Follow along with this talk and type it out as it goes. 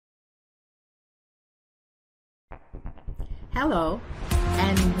Hello,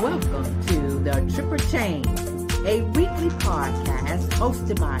 and welcome to The Tripper Change, a weekly podcast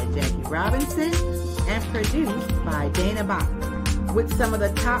hosted by Jackie Robinson and produced by Dana Bach, with some of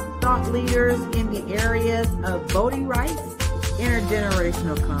the top thought leaders in the areas of voting rights,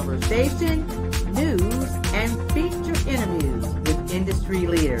 intergenerational conversation, news, and feature interviews with industry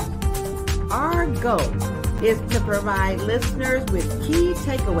leaders. Our goal is to provide listeners with key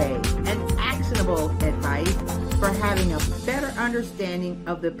takeaways and actionable advice for having a better understanding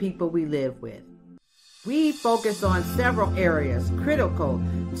of the people we live with. We focus on several areas critical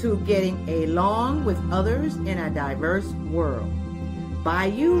to getting along with others in a diverse world. By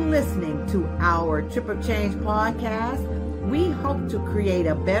you listening to our Tripper Change podcast, we hope to create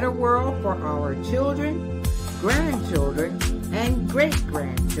a better world for our children, grandchildren, and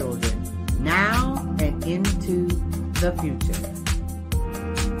great-grandchildren, now and into the future.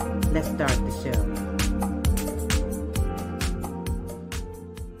 Let's start the show.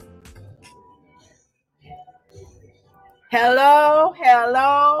 Hello.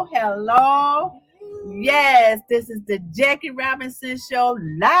 Yes, this is the Jackie Robinson Show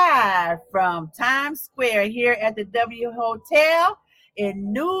live from Times Square here at the W Hotel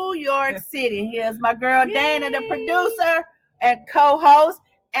in New York City. Here's my girl Dana, the producer and co-host.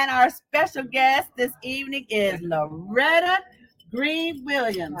 And our special guest this evening is Loretta Green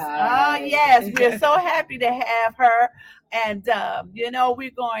Williams. Hi. Oh, yes. We're so happy to have her. And,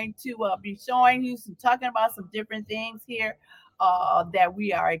 we're going to be talking about some different things here that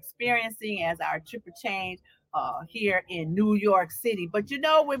we are experiencing as our Tripper Change here in New York City. But,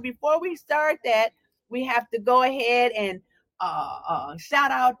 before we start that, we have to go ahead and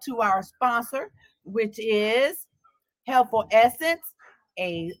shout out to our sponsor, which is Healthful Essence,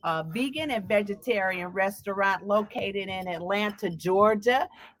 a vegan and vegetarian restaurant located in Atlanta, Georgia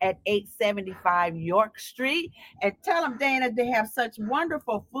at 875 York Street. And tell them, Dana, they have such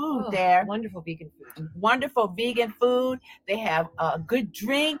wonderful food there. Wonderful vegan food. Wonderful vegan food. They have good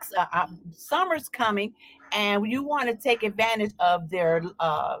drinks. Summer's coming, and you want to take advantage of their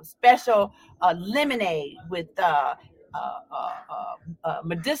special lemonade with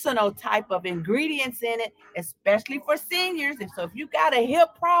medicinal type of ingredients in it, especially for seniors. And so if you got a hip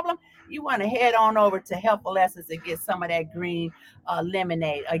problem, you want to head on over to Healthful Essence and get some of that green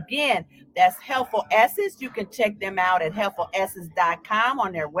lemonade. Again, that's Healthful Essence. You can check them out at healthfulessence.com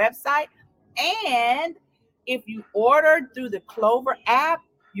on their website. And if you order through the Clover app,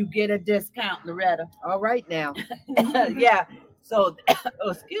 you get a discount, Loretta. All right now. Yeah. So,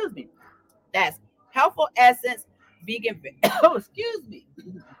 excuse me. That's Healthful Essence vegan. Excuse me.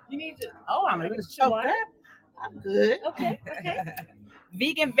 You need to. I'm going to choke up. I'm good. Okay.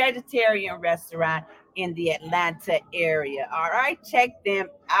 Vegan vegetarian restaurant in the Atlanta area. All right. Check them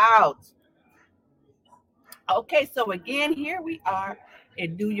out. Okay. So again, here we are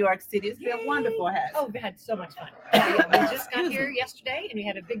in New York City. It's been wonderful. We had so much fun. We just got here yesterday and we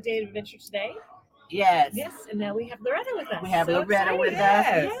had a big day of adventure today. Yes, and now we have Loretta with us. We have Loretta with us.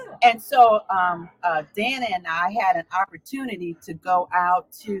 Yeah. And so Dana and I had an opportunity to go out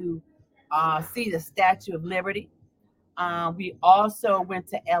to see the Statue of Liberty. We also went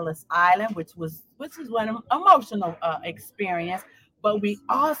to Ellis Island, which was one emotional experience. But we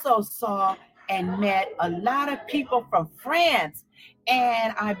also saw and met a lot of people from France.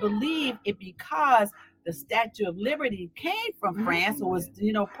 And I believe it because the Statue of Liberty came from France, or was,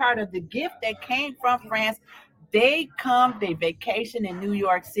 part of the gift that came from France. They vacation in New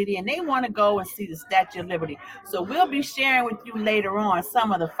York City, and they want to go and see the Statue of Liberty. So we'll be sharing with you later on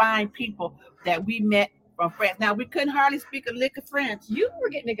some of the fine people that we met from France. Now, we couldn't hardly speak a lick of French. You were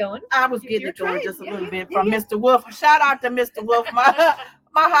getting it going. I was getting it going just a little bit from Mr. Wolf. Shout out to Mr. Wolf,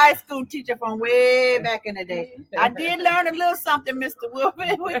 my high school teacher from way back in the day. I did learn a little something, Mr. Wolf,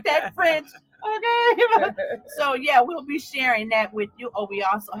 with that French. Okay. So, we'll be sharing that with you. We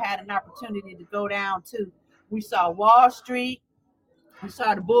also had an opportunity to go down to, we saw Wall Street. We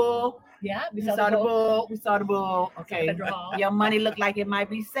saw the Bull. Yeah, we saw the Bull. We saw the Bull. Okay. Your money looked like it might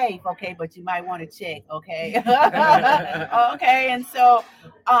be safe. Okay. But you might want to check. Okay. Okay. And so,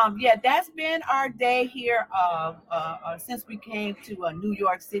 that's been our day here since we came to New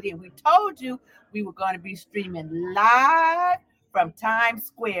York City. And we told you we were going to be streaming live from Times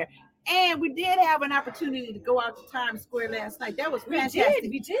Square. And we did have an opportunity to go out to Times Square last night. That was fantastic.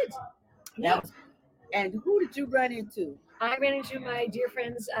 We did. And who did you run into? I ran into my dear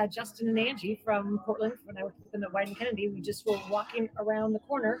friends Justin and Angie from Portland when I worked with them at White and Kennedy. We just were walking around the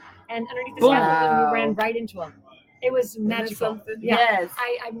corner, and underneath the scaffold, we ran right into them. It was magical. Something? Yeah. Yes.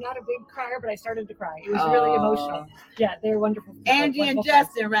 I'm not a big crier, but I started to cry. It was really emotional. Yeah, they're wonderful people. Angie and wonderful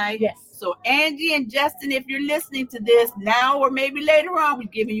Justin, friends. right? Yes. So Angie and Justin, if you're listening to this now or maybe later on, we're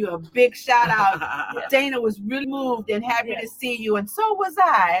giving you a big shout out. Dana was really moved and happy to see you, and so was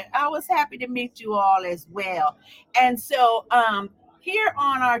I. I was happy to meet you all as well. And so here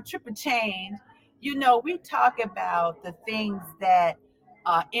on our Triple Change, we talk about the things that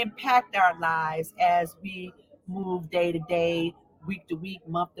impact our lives as we move day to day, week to week,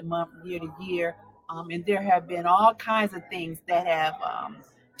 month to month, year to year. And there have been all kinds of things that have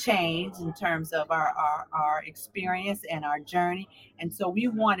changed in terms of our experience and our journey. And so we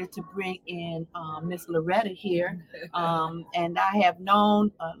wanted to bring in Miss Loretta here. And I have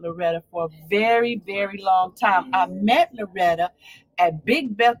known Loretta for a very, very long time. I met Loretta at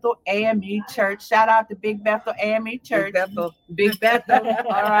Big Bethel AME Church. Shout out to Big Bethel AME Church. Big Bethel,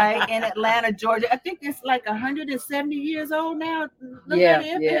 all right, in Atlanta, Georgia. I think it's like 170 years old now.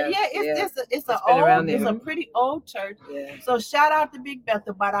 It's a pretty old church. Yeah. So shout out to Big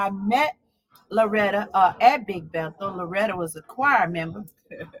Bethel. But I met Loretta at Big Bethel. Loretta was a choir member.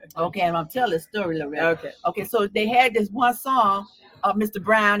 Okay, and I'm telling a story, Loretta. Okay, so they had this one song. Mr.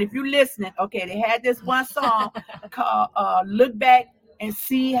 Brown, if you're listening, okay, they had this one song called Look Back and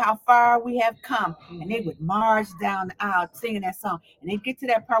See How Far We Have Come. And they would march down the aisle singing that song. And they get to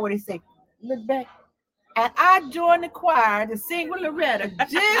that part where they say, look back. And I joined the choir to sing with Loretta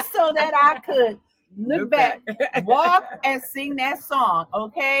just so that I could look back, walk and sing that song,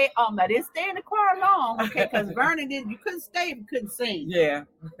 okay? I didn't stay in the choir long, okay, because Vernon you couldn't stay if you couldn't sing. Yeah.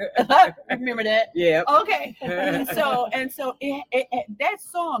 Remember that? Yeah. Okay. And so that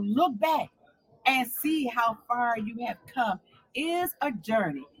song, Look Back and See How Far You Have Come, is a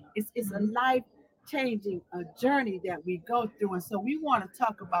journey. It's a life-changing journey that we go through. And so we want to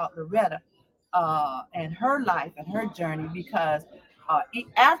talk about Loretta and her life and her journey because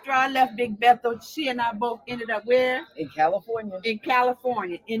after I left Big Bethel, she and I both ended up where? In California.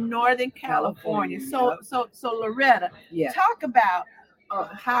 In Northern California. So Loretta, talk about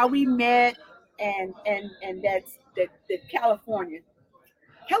how we met and that's California.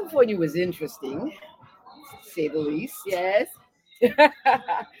 California was interesting, to say the least. Yes.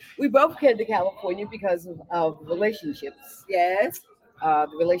 We both came to California because of relationships. Yes. The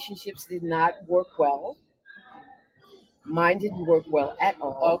relationships did not work well. Mine didn't work well at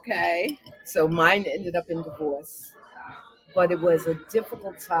all. Okay. So mine ended up in divorce. But it was a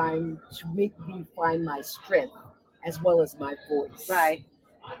difficult time to make me find my strength as well as my voice. Right.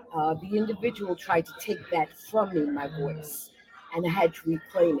 The individual tried to take that from me, my voice, and I had to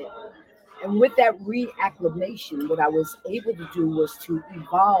reclaim it. And with that reacclimation, what I was able to do was to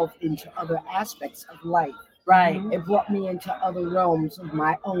evolve into other aspects of life. Right. It brought me into other realms of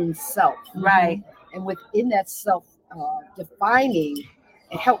my own self. Right. And within that self defining,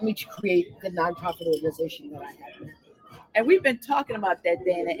 it helped me to create the nonprofit organization that I have now. And we've been talking about that,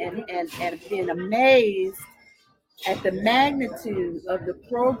 Dana, and being amazed at the magnitude of the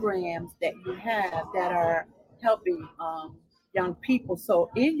programs that you have that are helping young people. So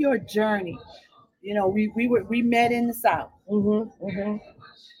in your journey, we met in the South. Mm-hmm, mm-hmm.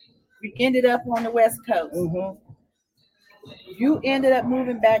 We ended up on the West Coast. Mm-hmm. You ended up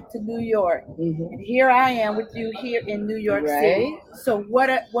moving back to New York. Mm-hmm. And here I am with you here in New York City. So what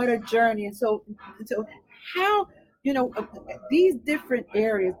a journey. And so how, these different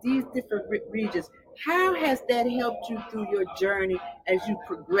areas, these different regions, how has that helped you through your journey as you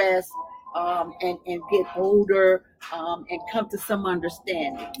progress and get older and come to some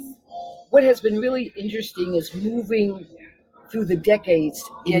understanding? What has been really interesting is moving through the decades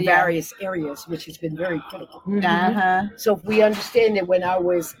in various areas, which has been very critical. Mm-hmm. So if we understand that when I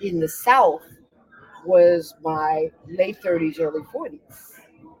was in the South was my late 30s, early 40s.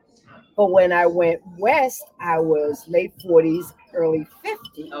 But when I went west, I was late 40s, early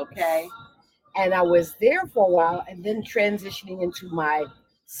 50s. Okay. And I was there for a while, and then transitioning into my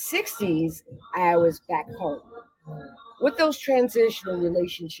 60s, I was back home. What those transitional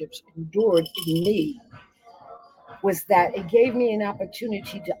relationships endured in me was that it gave me an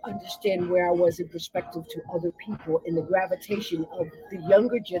opportunity to understand where I was in perspective to other people and the gravitation of the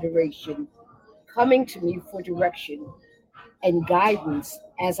younger generation coming to me for direction and guidance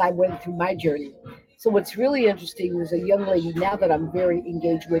as I went through my journey. So what's really interesting is a young lady now that I'm very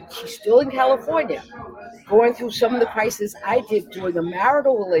engaged with, she's still in California, going through some of the crises I did during a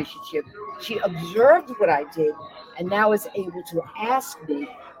marital relationship. She observed what I did and now is able to ask me,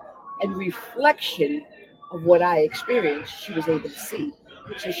 and reflection of what I experienced, she was able to see.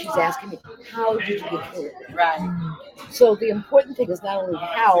 So she's asking me, how did you get through it? Right. So the important thing is not only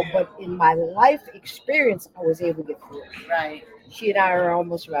how, but in my life experience, I was able to get through it. Right. She and I are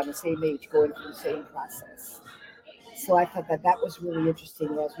almost around the same age, going through the same process. So I thought that was really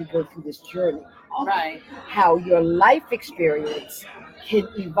interesting as we go through this journey. Right. How your life experience can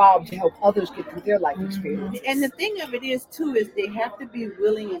evolve to help others get through their life experience. And the thing of it is too is they have to be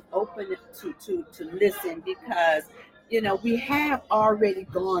willing and open to listen, because we have already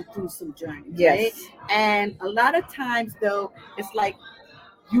gone through some journeys, right? And a lot of times though, it's like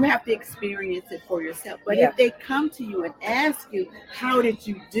you have to experience it for yourself. But if they come to you and ask you, how did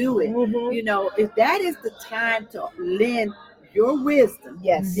you do it? If that is the time to lend your wisdom,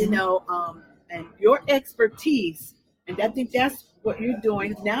 and your expertise, and I think that's what you're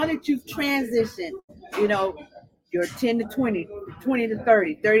doing now that you've transitioned, you're 10 to 20, 20 to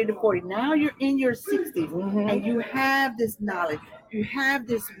 30, 30 to 40. Now you're in your 60s and you have this knowledge, you have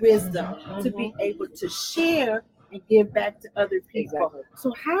this wisdom to be able to share and give back to other people. Exactly.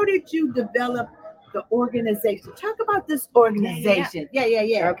 So how did you develop the organization? Talk about this organization.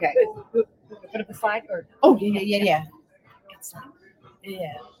 Yeah. Okay. Put up the slide or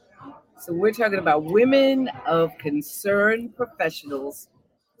Yeah. So we're talking about Women of Concern Professionals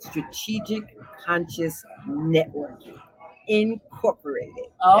Strategic Conscious Networking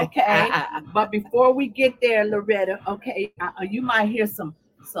Incorporated. Okay. But before we get there, Loretta, okay, you might hear some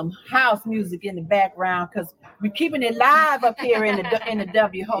house music in the background because we're keeping it live up here in the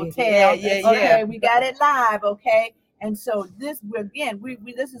W Hotel. Yeah. Okay, we got it live. Okay, and so this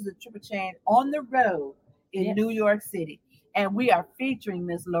this is a Triple Chain on the road in New York City, and we are featuring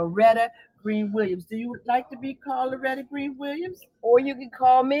Miss Loretta Green Williams. Do you like to be called Loretta Green Williams? Or you can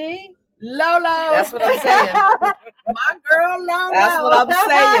call me Lolo. That's what I'm saying. My girl Lolo. That's what I'm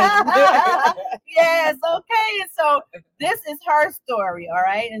saying. Yes, okay. And so this is her story, all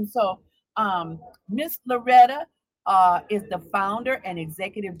right? And so Miss Loretta is the founder and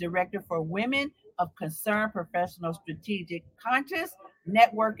executive director for Women of Concern Professional Strategic Conscious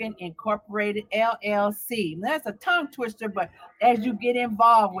Networking Incorporated, LLC. And that's a tongue twister, but as you get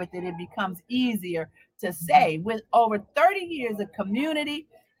involved with it, it becomes easier to say. With over 30 years of community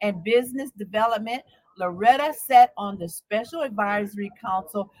and business development, Loretta sat on the Special Advisory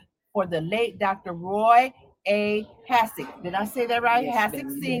Council for the late Dr. Roy A. Hassick. Did I say that right? Yes, Hassick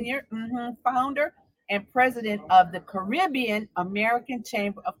ma'am. Sr., founder and president of the Caribbean American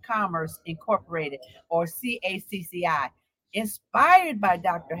Chamber of Commerce Incorporated, or CACCI. Inspired by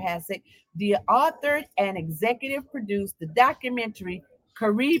Dr. Hassick, the author and executive produced the documentary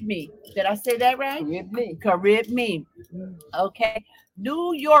Carib Me. Did I say that right? Carib Me. Okay.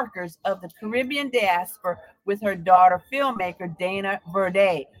 New Yorkers of the Caribbean diaspora, with her daughter, filmmaker Dana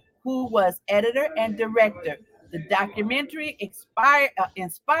Verde, who was editor and director. The documentary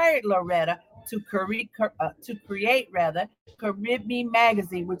inspired Loretta to create Carib Me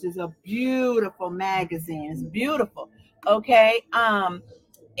magazine, which is a beautiful magazine. It's beautiful. Okay. Where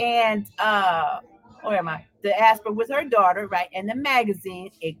am I? The Asper with her daughter, right? And the magazine,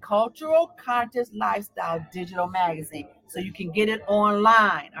 a cultural conscious lifestyle digital magazine. So you can get it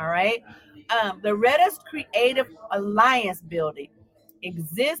online. All right. Loretta's creative alliance building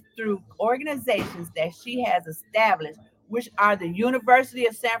exists through organizations that she has established, which are the University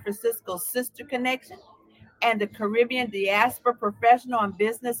of San Francisco Sister Connection and the Caribbean Diaspora Professional and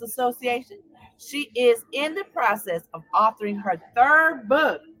Business Association. She is in the process of authoring her third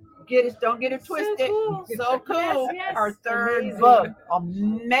book. Don't get it twisted. So cool. Yes. Her third Amazing. book.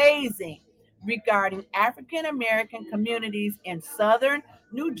 Amazing. Regarding African American communities in Southern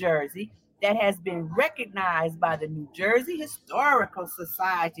New Jersey that has been recognized by the New Jersey Historical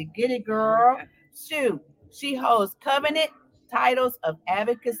Society. Get it, girl? Shoot. She holds covenant titles of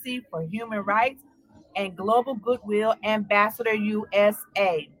advocacy for human rights and Global Goodwill Ambassador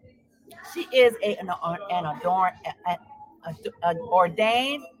USA. She is an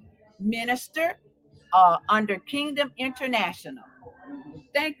ordained minister under Kingdom International.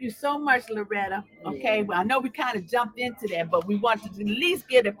 Thank you so much, Loretta. Okay, well, I know we kind of jumped into that, but we wanted to at least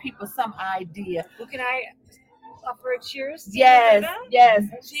give the people some idea. Well, can I offer a cheers? To Yes, Loretta? yes. And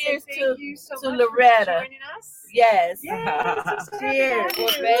say Cheers thank you so to much Loretta. for joining us. Yes. Yes, so Cheers. Well,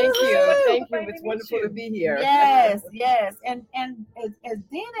 thank you. Thank you. Glad to It's meet wonderful you. to be here. Yes. And as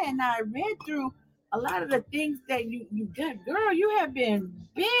Dana and I read through a lot of the things that you got, girl, you have been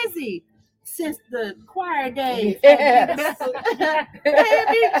busy since the choir days. Yes. Church.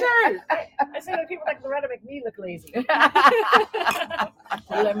 I say that people like Loretta make me look lazy. Will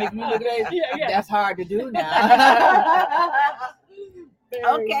that make me look lazy? Yeah. That's hard to do now. Very-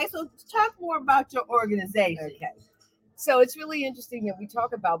 Okay, so talk more about your organization. Okay. So it's really interesting that we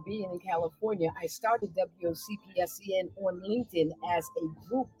talk about being in California. I started WCPSCN on LinkedIn as a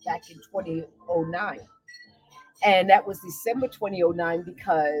group back in 2009. And that was December 2009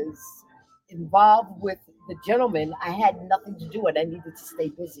 because involved with the gentleman, I had nothing to do and I needed to stay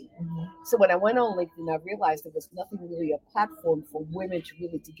busy. So when I went on LinkedIn, I realized there was nothing really a platform for women to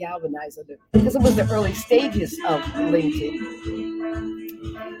really to galvanize under, because it was the early stages of LinkedIn.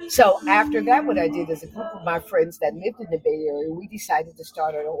 So after that, what I did is a group of my friends that lived in the Bay Area, we decided to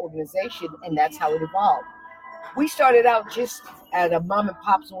start an organization, and that's how it evolved. We started out just at a mom and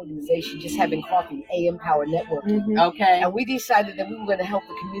pop's organization, just having coffee, AM Power Networking. Okay. And we decided that we were going to help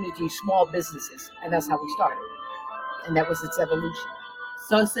the community, small businesses, and that's how we started. And that was its evolution.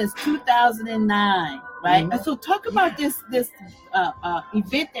 So since 2009, right? Mhm. So talk about this event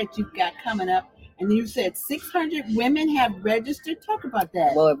that you've got coming up, and you said 600 women have registered. Talk about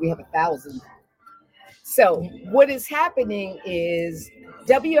that. Well, we have 1,000. So what is happening is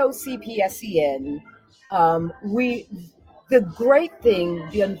WOCPSCN. The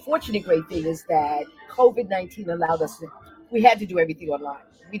unfortunate great thing is that COVID-19 allowed us we had to do everything online.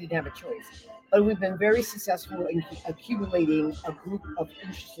 We didn't have a choice. But we've been very successful in accumulating a group of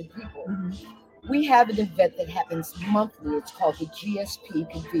interested people. We have an event that happens monthly. It's called the GSP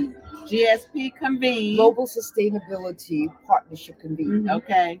Convene. GSP Convene. Global Sustainability Partnership Convene.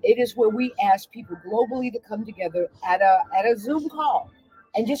 Okay. It is where we ask people globally to come together at a Zoom call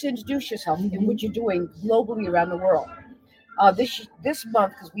and just introduce yourself and what you're doing globally around the world. This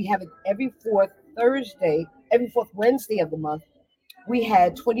month, because we have it every fourth Wednesday of the month, we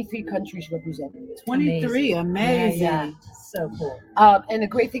had 23 countries represented. 23, amazing. Yeah. So cool. And the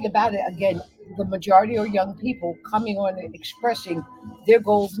great thing about it, again, the majority are young people coming on and expressing their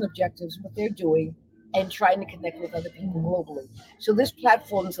goals and objectives, what they're doing, and trying to connect with other people globally. So this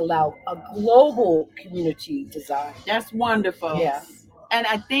platforms allow a global community design. That's wonderful. Yeah. And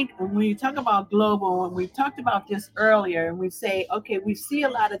I think when you talk about global, and we talked about this earlier, and we say, okay, we see a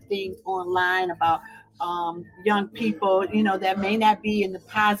lot of things online about young people, that may not be in the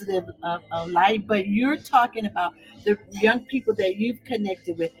positive light, but you're talking about the young people that you've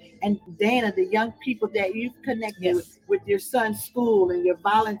connected with. And Dana, the young people that you've connected with your son's school and your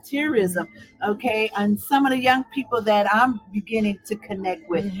volunteerism, okay? And some of the young people that I'm beginning to connect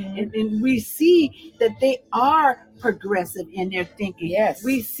with. And we see that they are progressive in their thinking. Yes.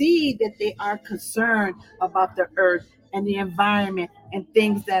 We see that they are concerned about the earth and the environment and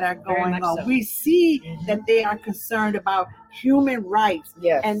things that are going on. So. We see that they are concerned about human rights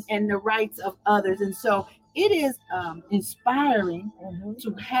Yes. and the rights of others. And so it is inspiring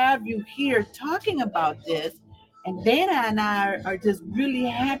to have you here talking about this. And Dana and I are just really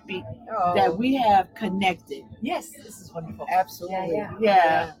happy that we have connected. Yes, this is wonderful. Absolutely.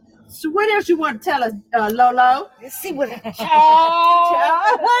 Yeah. So what else you want to tell us, Lolo? Let's see what. Okay.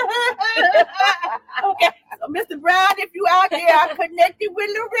 So Mr. Brown, if you out there, I'm connected with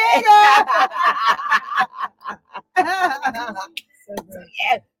Loretta.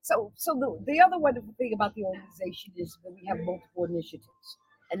 So the other wonderful thing about the organization is that we have multiple initiatives,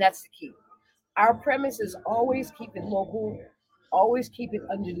 and that's the key. Our premise is always keep it local, always keep it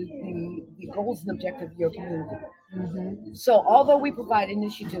under the goals and objectives of your community. So although we provide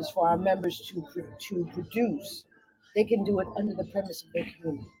initiatives for our members to produce, they can do it under the premise of their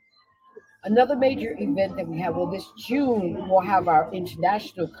community. Another major event that we have, this June, we'll have our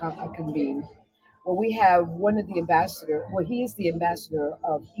international convene, where we have one of the ambassador. Well, he is the ambassador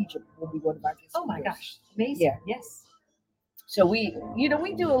of Egypt. Will be one of our guest Oh my speakers. gosh, amazing! Yeah. Yes. So we do a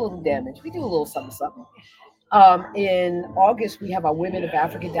little damage. We do a little something. In August, we have our Women of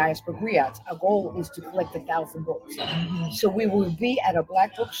African Diaspora griots. Our goal is to collect 1,000 books. So we will be at a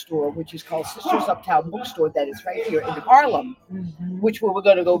Black bookstore, which is called Sisters Uptown Bookstore, that is right here in Harlem, which we're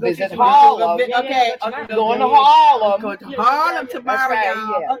going to go visit Harlem. Okay. Going to Harlem. Go to Harlem tomorrow, That's right,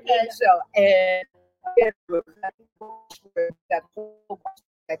 y'all. yeah. Okay. So, and that whole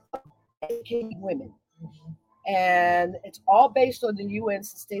educating women. And it's all based on the UN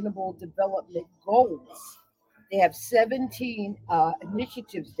Sustainable Development Goals. They have 17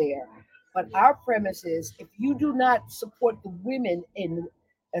 initiatives there. But our premise is, if you do not support the women in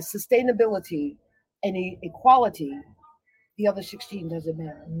sustainability and equality, the other 16 doesn't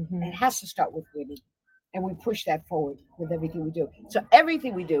matter. It has to start with women. And we push that forward with everything we do. So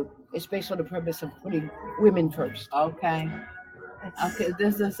everything we do is based on the premise of putting women first. Okay. Okay,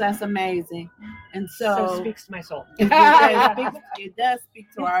 that's amazing. And So speaks to my soul. it does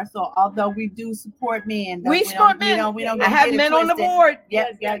speak to our soul. Although we do support men, We support men. We don't I have get it men on the twisted. board.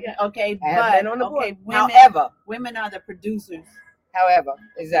 Yeah. Okay, I have men on the board. Women, However, women are the producers.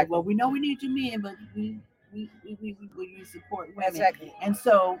 exactly. Well, we know we need you men, but we we support women. Exactly. And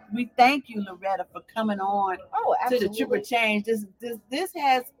so we thank you, Loretta, for coming on Oh, to the absolutely. Trip of Change.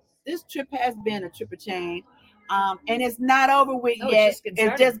 This trip has been a trip of change. And it's not over with Oh, yet. it's just getting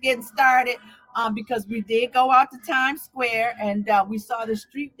It's started. just getting started. Because we did go out to Times Square and we saw the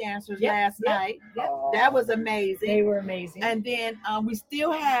street dancers Yep, last yep, night. yep. That was amazing. They were amazing. And then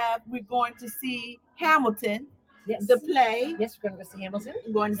we're going to see Hamilton, yes. the play. Yes, we're going to go see Hamilton.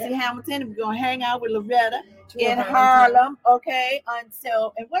 We're going to see Hamilton, and we're going to hang out with Loretta Tour in Harlem. Harlem. Okay. And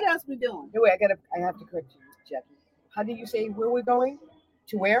what else we doing? No, wait, I have to correct you, Jackie. How do you say where we're going?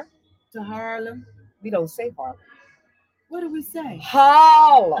 To where? To Harlem. We don't say Harlem. What do we say?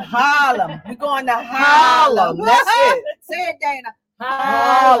 Harlem. Harlem. We're going to Harlem. Harlem. That's it. Say it, Dana.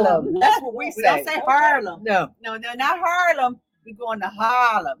 Harlem. That's what we We say. don't say Harlem. No, No, not Harlem. We're going to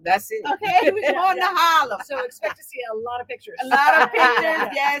Harlem. that's it. Okay, we're going to Harlem. So expect to see a lot of pictures. A lot of pictures,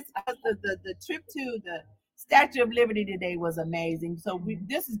 yes. The trip to the Statue of Liberty today was amazing. So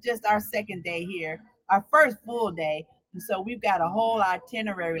this is just our second day here, our first full day. And so we've got a whole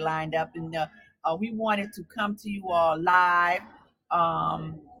itinerary lined up, and we wanted to come to you all live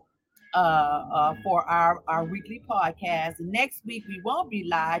for our weekly podcast. And next week we won't be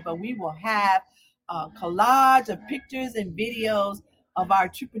live, but we will have a collage of pictures and videos of our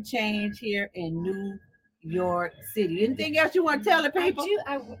trip of change here in New York City. Anything else you want to tell the people?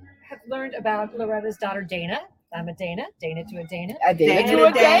 I have learned about Loretta's daughter, Dana. I'm a Dana to a Dana. A Dana Dana to a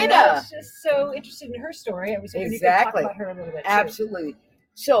to Dana. I Dana. was just so interested in her story. I was hoping you could Exactly. talk about her a little bit. too. Absolutely.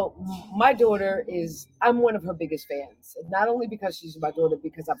 So my daughter I'm one of her biggest fans. And not only because she's my daughter,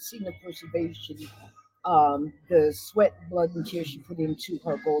 because I've seen the preservation, the sweat, blood, and tears she put into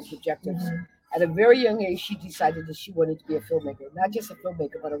her goals, objectives. Mhm. At a very young age, she decided that she wanted to be a filmmaker, not just a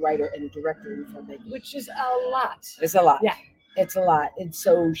filmmaker, but a writer and a director in filmmaking. Which is a lot. It's a lot. Yeah. It's a lot. And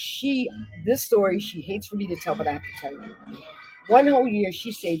so this story, she hates for me to tell, but I have to tell you. One whole year,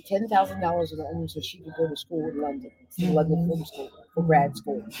 she saved $10,000 on her own so she could go to school in London, to the London Film School, for grad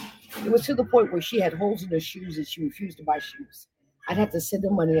school. It was to the point where she had holes in her shoes and she refused to buy shoes. I'd have to send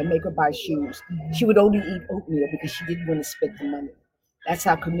her money and make her buy shoes. She would only eat oatmeal because she didn't want to spend the money. That's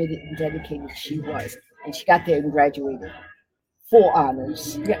how committed and dedicated she was. And she got there and graduated. 4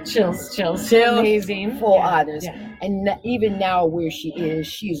 honors. Yeah, chills. Chills. Amazing. 4 Yeah, honors. yeah. And even now where she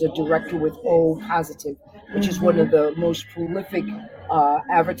is a director with O Positive, which is one of the most prolific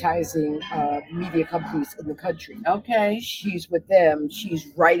advertising media companies in the country. Okay. She's with them. She's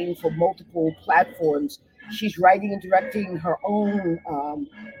writing for multiple platforms. She's writing and directing her own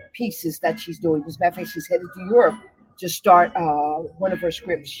pieces that she's doing. As a matter of fact, she's headed to Europe to start one of her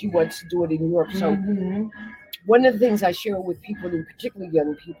scripts. She wants to do it in Europe. So one of the things I share with people, and particularly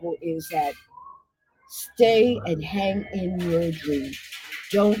young people, is that stay and hang in your dream.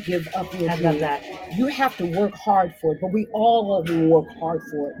 Don't give up your I dream. love that. You have to work hard for it, but we all will work hard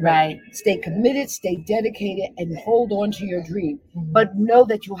for it. Right. Stay committed, stay dedicated, and hold on to your dream. Mhm. But know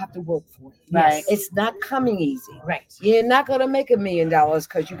that you have to work for it. Right. It's not coming easy. Right. You're not going to make $1 million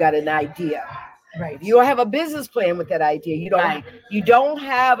because you got an idea. Right. If you don't have a business plan with that idea, you don't Right. you don't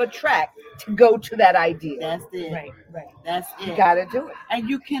have a track to go to that idea. That's it. Right. That's You it. got to do it. And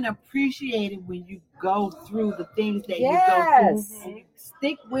you can appreciate it when you go through the things that you go Yes. through. And you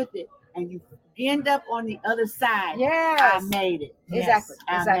stick with it, and you end up on the other side. Yes. I made it. Exactly.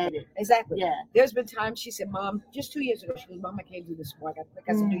 I Exactly. made it. Exactly. Yeah. There's been times she said, Mom, just 2 years ago, she goes, Mom, I can't do this more. I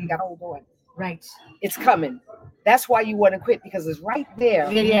said, no, you got to hold on. Right. It's coming. That's why you want to quit, because it's right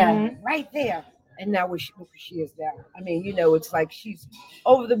there. Yeah. Right there. And now look where she is now. I mean, it's like she's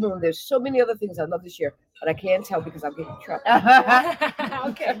over the moon. There's so many other things I love this year, but I can't tell because I'm getting in trouble.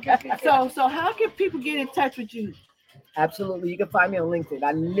 Okay. Good. So how can people get in touch with you? Absolutely. You can find me on LinkedIn.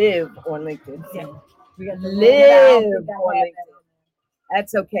 I live on LinkedIn. Yeah. We got Live on LinkedIn.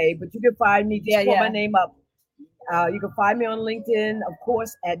 That's okay. But you can find me. Just pull Yeah. my name up. You can find me on LinkedIn, of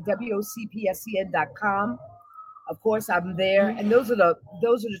course, at WOCPSCN.com. Of course, I'm there. And those are the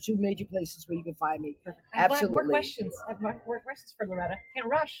 2 major places where you can find me. I have more Absolutely. questions. I have more questions for Loretta. Can't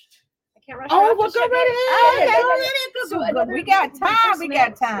rush. I can't rush. Oh, her off well, the go ship. right ahead. Okay, Go okay. right ahead. So Go. another We got big time. We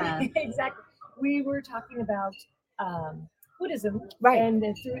got personality- time. Exactly. We were talking about Buddhism, Right. and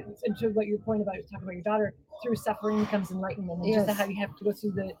to what your point about talking about your daughter, through suffering comes enlightenment, and just Yes. how you have to go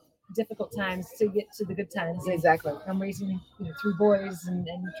through the difficult times to get to the good times. And Exactly. I'm raising 3 boys and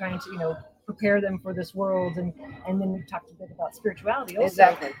trying to prepare them for this world, and then we talked a bit about spirituality also.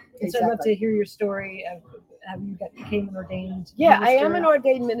 Exactly. And so I'd love Exactly. to hear your story of how you became an ordained Yeah, I am minister. an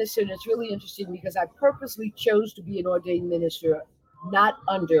ordained minister, and it's really interesting because I purposely chose to be an ordained minister, not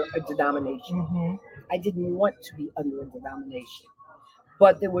under a denomination. Mhm. I didn't want to be under a denomination.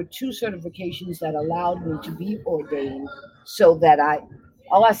 But there were 2 certifications that allowed me to be ordained, so that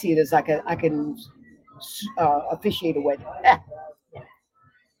all I see it is I can officiate a wedding.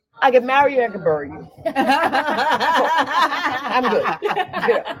 I can marry you, I can bury you. I'm good.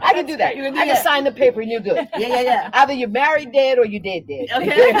 I can do that. You can do I can that. sign the paper and you're good. Yeah. Either you're married dead or you're dead dead.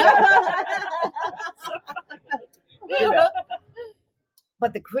 Okay.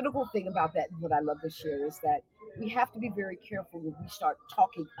 But the critical thing about that, and what I love to share, is that we have to be very careful when we start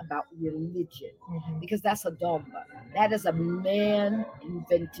talking about religion, because that's a dogma. That is a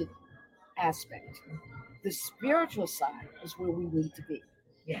man-invented aspect. The spiritual side is where we need to be.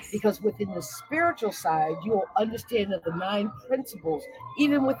 Yes. Because within the spiritual side, you'll understand that the 9 principles,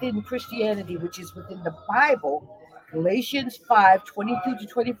 even within Christianity, which is within the Bible, Galatians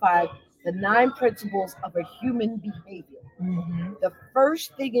 5:22-25, the 9 principles of a human behavior. The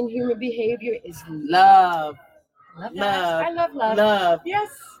first thing in human behavior is love. Love. I love love. Love. Yes.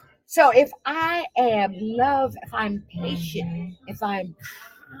 So if I am love, if I'm patient, if I'm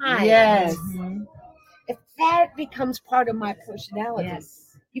kind, Yes. if that becomes part of my personality,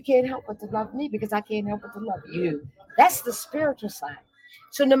 Yes. you can't help but to love me, because I can't help but to love you. That's the spiritual side.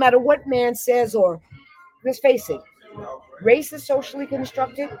 So no matter what man says, or let's face it, race is socially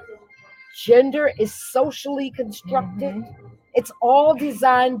constructed, gender is socially constructed. It's all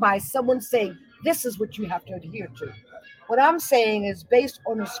designed by someone saying, this is what you have to adhere to. What I'm saying is, based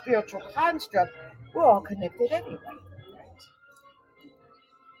on a spiritual construct, we're all connected anyway.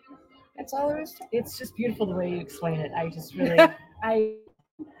 That's all there is to it. It's just beautiful the way you explain it. I just really,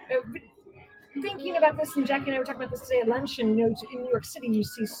 thinking about this, and Jackie and I were talking about this today at lunch, and in New York City, you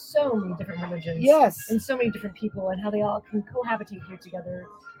see so many different religions. Yes. And so many different people, and how they all can cohabitate here together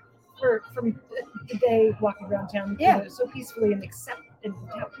from the day walking around town, so peacefully, and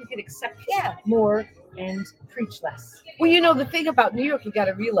how we can accept more and preach less. Well, the thing about New York, you got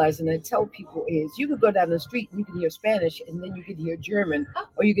to realize, and I tell people, is you could go down the street and you can hear Spanish, and then you can hear German,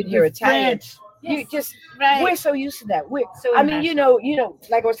 or you can hear Italian. French. You just, Right. we're so used to that. So I mean,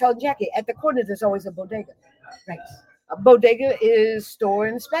 like I was telling Jackie, at the corner there's always a bodega. Right. A bodega is store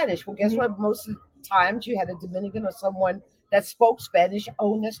in Spanish. Well, guess what? Most of the times you had a Dominican or someone that spoke Spanish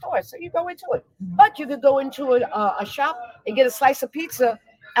own their store, so you go into it. But you could go into a shop and get a slice of pizza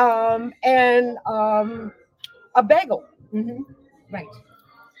and a bagel. Right.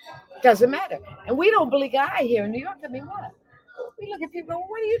 Doesn't matter. And we don't blink an eye here in New York. I mean, what? We look at people,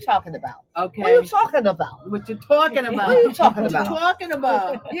 what are you talking about? Okay. What are you talking about? What you talking about? What are you talking What you about? talking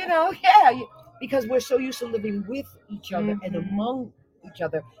about? Because we're so used to living with each other and among each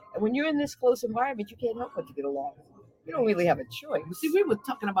other. And when you're in this close environment, you can't help but to get along. You don't really have a choice. See, we were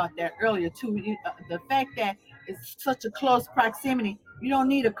talking about that earlier too. The fact that it's such a close proximity, you don't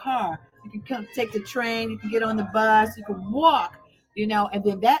need a car. You can come take the train, you can get on the bus, you can walk, and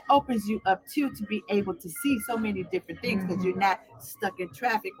then that opens you up too to be able to see so many different things, because you're not stuck in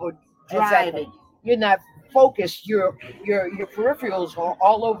traffic or driving. Exactly. You're not focused. Your peripherals are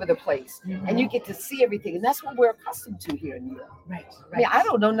all over the place, and you get to see everything. And that's what we're accustomed to here in New York. Right. I mean, I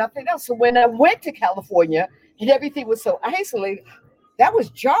don't know nothing else. So when I went to California and everything was so isolated, that was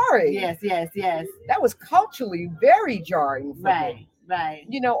jarring. Yes. That was culturally very jarring for me. Right.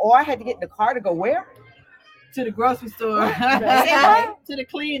 Or I had to get in the car to go where? To the grocery store. Right. To the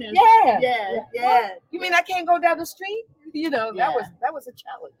cleaners. Yeah. You mean I can't go down the street? That was a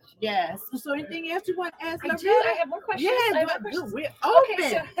challenge. Yes. So anything else you want to ask? I do. I have more questions. I have more questions. We're open.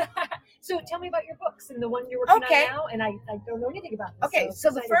 Okay, so tell me about your books and the one you're working on now. And I don't know anything about this. Okay, so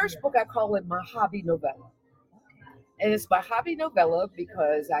the first book, I call it my hobby novella. And it's my hobby novella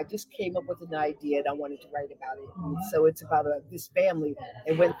because I just came up with an idea and I wanted to write about it. And so it's about this family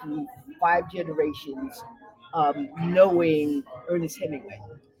that went through 5 generations knowing Ernest Hemingway.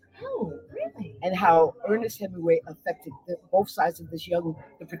 Oh, really? And how Ernest Hemingway affected both sides of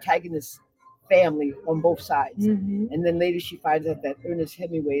the protagonist's family on both sides. And then later she finds out that Ernest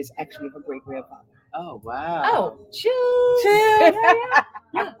Hemingway is actually her great-grandfather. Oh, wow. Oh, chill.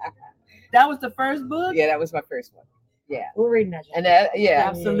 Yeah. That was the first book? Yeah, that was my first one. Yeah. We're reading that. And that,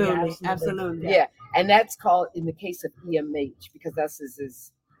 Absolutely. Yeah. And that's called, in the case of EMH, because that's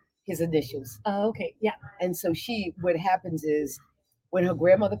his initials. Oh, okay. Yeah. And so what happens is, when her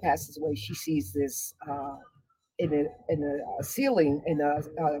grandmother passes away, she sees this in a ceiling,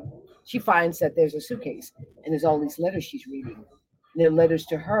 she finds that there's a suitcase, and there's all these letters she's reading. And they're letters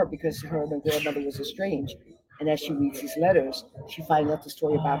to her because her and her grandmother was estranged. And as she reads these letters, she finds out the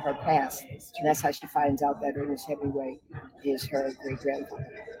story about her past. And that's how she finds out that Ernest Hemingway is her great-grandfather.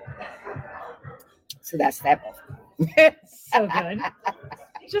 So that's that book. So good.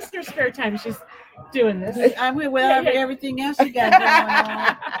 Just in her spare time, she's doing this. I mean, well, everything else you got going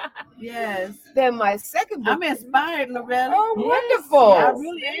on. Yes. Then my second book. I'm inspired, Loretta. Oh, Yes, wonderful. I yes,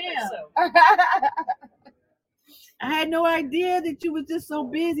 really very am. much so. I had no idea that you was just so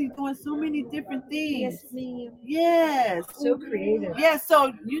busy doing so many different things. ma'am. Yes. So creative. Yes.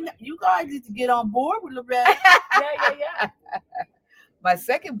 So you guys need to get on board with Loretta. Yeah. My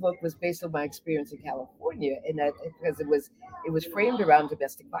second book was based on my experience in California, and that because it was framed around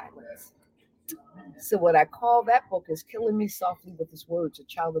domestic violence. So what I call that book is "Killing Me Softly with His Words: A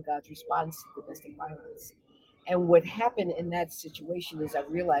Child of God's Response to Domestic Violence." And what happened in that situation is I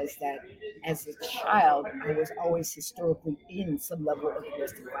realized that as a child, I was always historically in some level of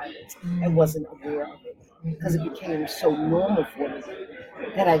domestic violence and wasn't aware of it because it became so normal for me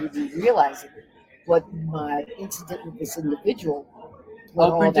that I didn't realize it. But my incident with this individual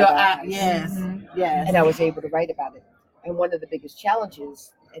Opened your eyes. Yes. Yes. and I was able to write about it. And one of the biggest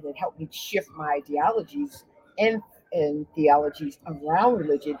challenges, and it helped me shift my ideologies and theologies around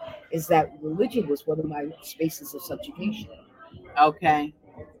religion, is that religion was one of my spaces of subjugation. Okay.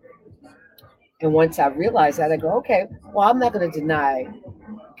 And once I realized that, I go, okay, well, I'm not going to deny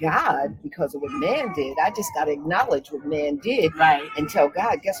God because of what man did. I just got to acknowledge what man did Right. and tell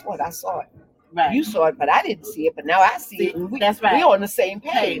God, guess what? I saw it. Right. You saw it, but I didn't see it. But now I see it. And That's right. we're on the same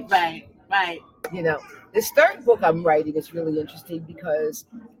Hey, page. right. You know, this third book I'm writing is really interesting because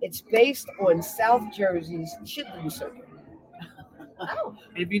it's based on South Jersey's Chitlin Circuit. Oh,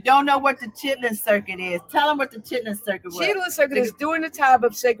 If you don't know what the Chitlin Circuit is, tell them what the Chitlin Circuit was. Chitlin Circuit is during the time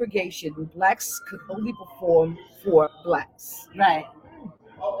of segregation, blacks could only perform for blacks. Right.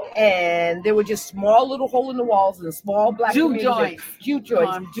 And there were just small little hole in the walls and small black Juke communities, joints. juke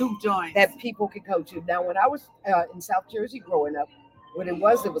joints Juke joints. that people could go to. Now, when I was in South Jersey growing up, what it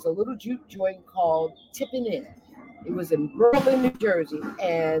was a little juke joint called Tippin' Inn. It was in Berlin, New Jersey,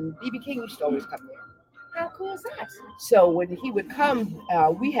 and B.B. King used to always come there. how cool is that? So when he would come,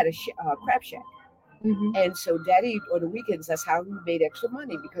 we had a crab shack. Mm-hmm. And so Daddy, on the weekends, that's how he made extra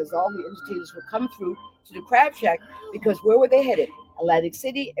money because all the entertainers would come through to the crab shack because where were they headed? Atlantic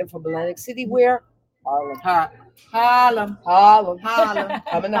City, and from Atlantic City, where? Harlem. Harlem.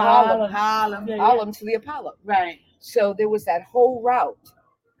 Coming to Harlem. Harlem. Yeah. Harlem to the Apollo. Right. So there was that whole route.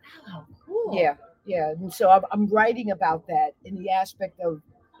 How cool. Yeah. And so I'm writing about that in the aspect of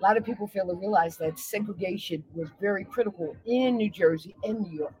a lot of people fail to realize that segregation was very critical in New Jersey and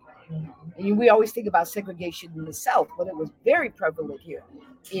New York. And we always think about segregation in the South, but it was very prevalent here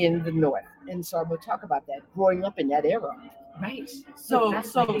in the North. And so I'm going to talk about that, growing up in that era. Right. So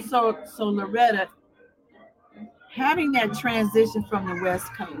fascinating. Loretta, having that transition from the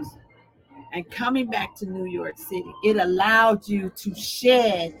West Coast and coming back to New York City, it allowed you to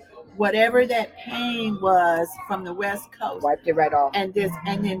shed whatever that pain was from the West Coast, Wiped it right off. and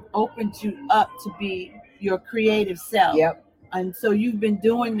then opened you up to be your creative self. Yep. And so you've been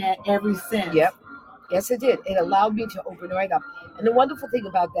doing that ever since. Yep. Yes, it did. It allowed me to open right up. And the wonderful thing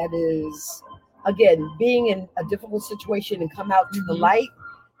about that is, again, being in a difficult situation and come out to the light,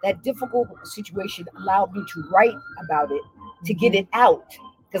 that difficult situation allowed me to write about it, to get it out.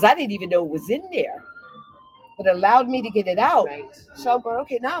 Because I didn't even know it was in there. But it allowed me to get it out. Right. So I'm going,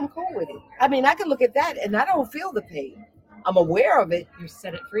 okay, now I'm cool with it. I mean, I can look at that and I don't feel the pain. I'm aware of it. You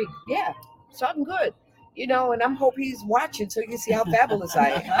set it free. Yeah. So I'm good. You know, and I'm hope he's watching so you can see how fabulous I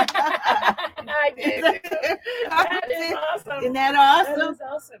am. I did. That is awesome. Isn't that That awesome? is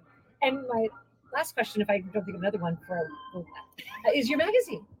awesome. And my last question, if I don't think of another one is your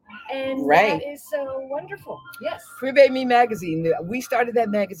magazine. And Right. that is so wonderful. Yes. Caribbean Me magazine. We started that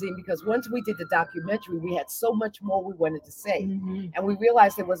magazine because once we did the documentary, we had so much more we wanted to say. And we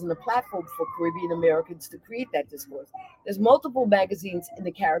realized there wasn't a platform for Caribbean Americans to create that discourse. There's multiple magazines in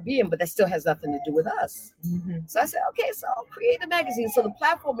the Caribbean, but that still has nothing to do with us. So I said, okay, so I'll create a magazine. So the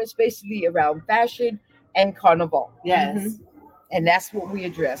platform is basically around fashion and carnival. Yes. And that's what we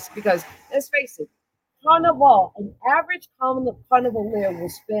address. Because let's face it, carnival, an average carnivalaire will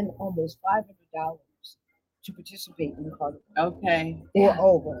spend almost $500 to participate in the carnival. Okay. Or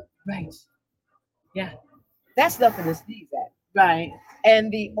over. Right. Yeah. That's nothing to sneeze at. Right.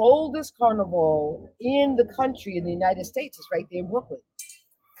 And the oldest carnival in the country, in the United States, is right there in Brooklyn.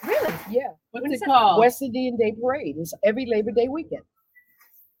 Really? Yeah. What's What it is that? called? West Indian Day Parade. It's every Labor Day weekend.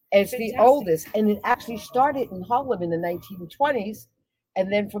 And it's the Fantastic. oldest. And it actually started in Harlem in the 1920s.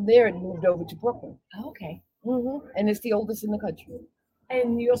 And then from there, it moved over to Brooklyn. Oh, okay. And it's the oldest in the country.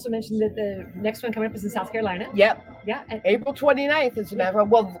 And you also mentioned that the next one coming up is in South Carolina. Yep. Yeah. And, April 29th, as a matter of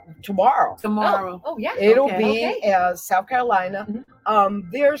well, tomorrow. Tomorrow. oh, yeah. It'll Okay. be South Carolina.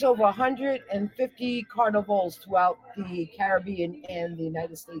 Mhm. There's over 150 carnivals throughout the Caribbean and the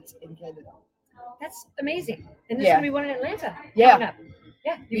United States and Canada. That's amazing. And there's Yeah. gonna be one in Atlanta. Yeah. coming up.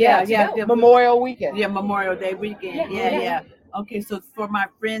 Yeah. You Yeah, got to yeah, go. yeah. Memorial Weekend. Yeah, Memorial Day weekend. Yeah, Yeah, yeah. yeah. Okay, so for my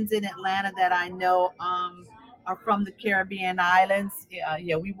friends in Atlanta that I know are from the Caribbean islands,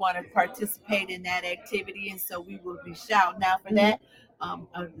 yeah, we want to participate in that activity, and so we will be shouting out for that.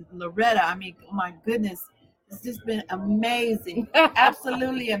 Loretta, I mean, oh my goodness, it's just been amazing,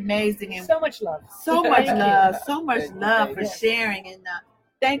 absolutely amazing, and So much love. so much Thank you. love, so much Thank you. love for Yes. sharing, and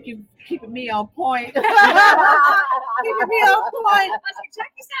thank you for keeping me on point. Keeping me on point.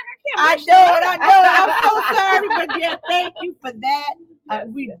 I know. I'm so sorry, but yeah, thank you for that.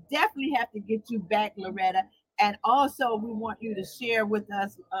 We definitely have to get you back, Loretta. And also, we want you to share with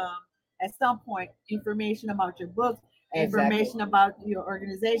us at some point information about your books, information about your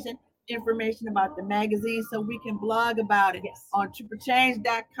organization, information about the magazine, so we can blog about it on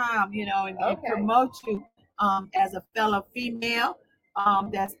tripperchange.com, and promote you as a fellow female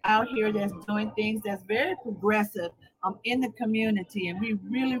that's out here, that's doing things that's very progressive in the community. And we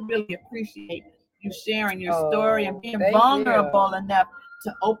really, really appreciate you sharing your story and being vulnerable enough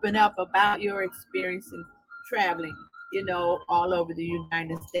to open up about your experience in traveling, all over the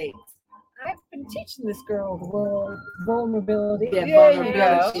United States. I've been teaching this girl the word vulnerability. Yeah, And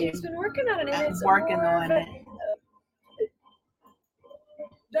vulnerability. she's been working on it. And I'm it's working more on of it.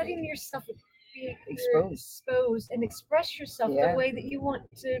 Letting yourself be Exposed. and express yourself Yeah. the way that you want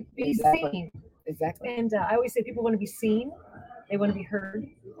to be Exactly. seen. Exactly. And I always say people want to be seen, they want to be heard,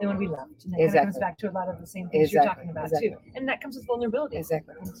 they want to be loved. And that kind of comes back to a lot of the same things you're talking about too. And that comes with vulnerability.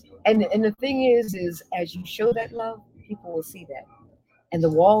 Exactly. And the thing is as you show that love, people will see that. And the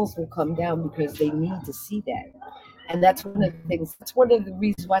walls will come down because they need to see that. And that's one of the things, that's one of the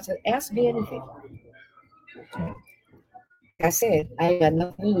reasons why I said, ask me anything. I said, I ain't got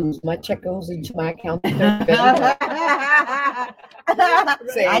nothing to lose. My check goes into my account. Say,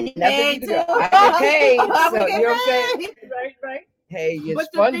 I need nothing paid to too. do. I get paid. I'm So, getting you know what I'm saying? paid. Right. Hey, it's But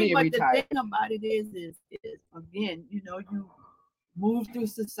fun the being retired. thing about it is again, you move through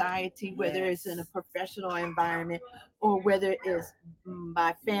society, whether it's in a professional environment or whether it's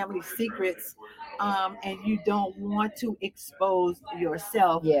by family secrets, and you don't want to expose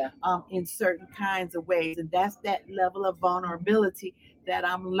yourself in certain kinds of ways. And that's that level of vulnerability that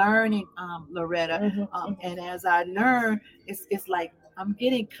I'm learning, Loretta. And as I learn, it's like I'm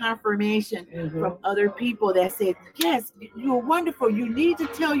getting confirmation from other people that said, yes, you're wonderful. You need to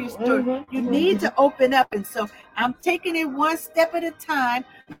tell your story. You need to open up. And so I'm taking it one step at a time,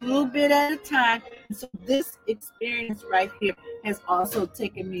 a little bit at a time. And so this experience right here has also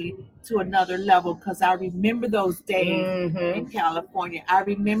taken me to another level, because I remember those days in California. I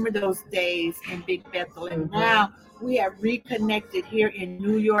remember those days in Big Bethel. And now we have reconnected here in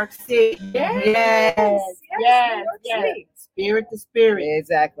New York City. Yes. Spirit to spirit.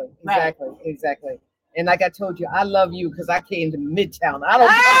 Exactly. And like I told you, I love you because I came to Midtown. I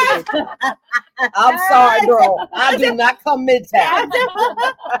don't I'm sorry, girl. I do not come Midtown.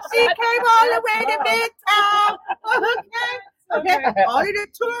 She came all the way to Midtown. Okay. Only the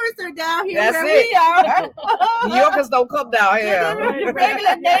tourists are down here. That's where it. we are. New Yorkers don't come down here. The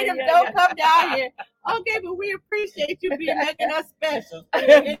regular natives don't come down here. Okay, but we appreciate you making us special.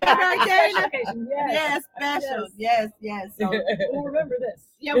 Right, Dana? Yes, special. Yes. So We'll remember this.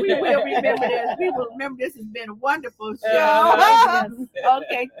 yeah, we will remember this. We will remember this has been a wonderful show.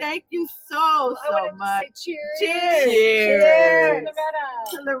 Okay, thank you so much. Cheers. Cheers.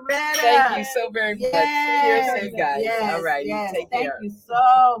 Loretta. Thank you so very much. Yes, Cheers, you guys. yes, All right, yes. you take Thank care. you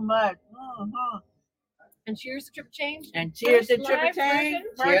so much. And cheers to Trip Change. And cheers to First Trip live Change.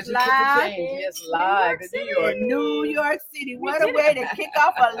 version. Cheers First to Triple live Change. Yes, live in New York. in New York City. What a way to kick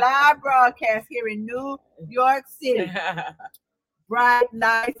off a live broadcast here in New York City. Bright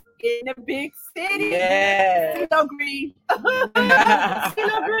lights in the big city. Yes. CeeLo Green.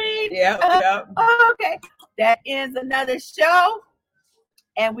 CeeLo Green. Yep. Okay. That ends another show.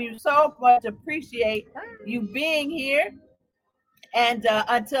 And we so much appreciate you being here. And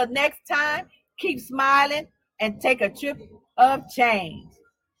until next time, keep smiling and take a trip of change.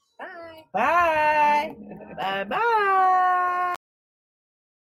 Bye. Bye. Bye-bye.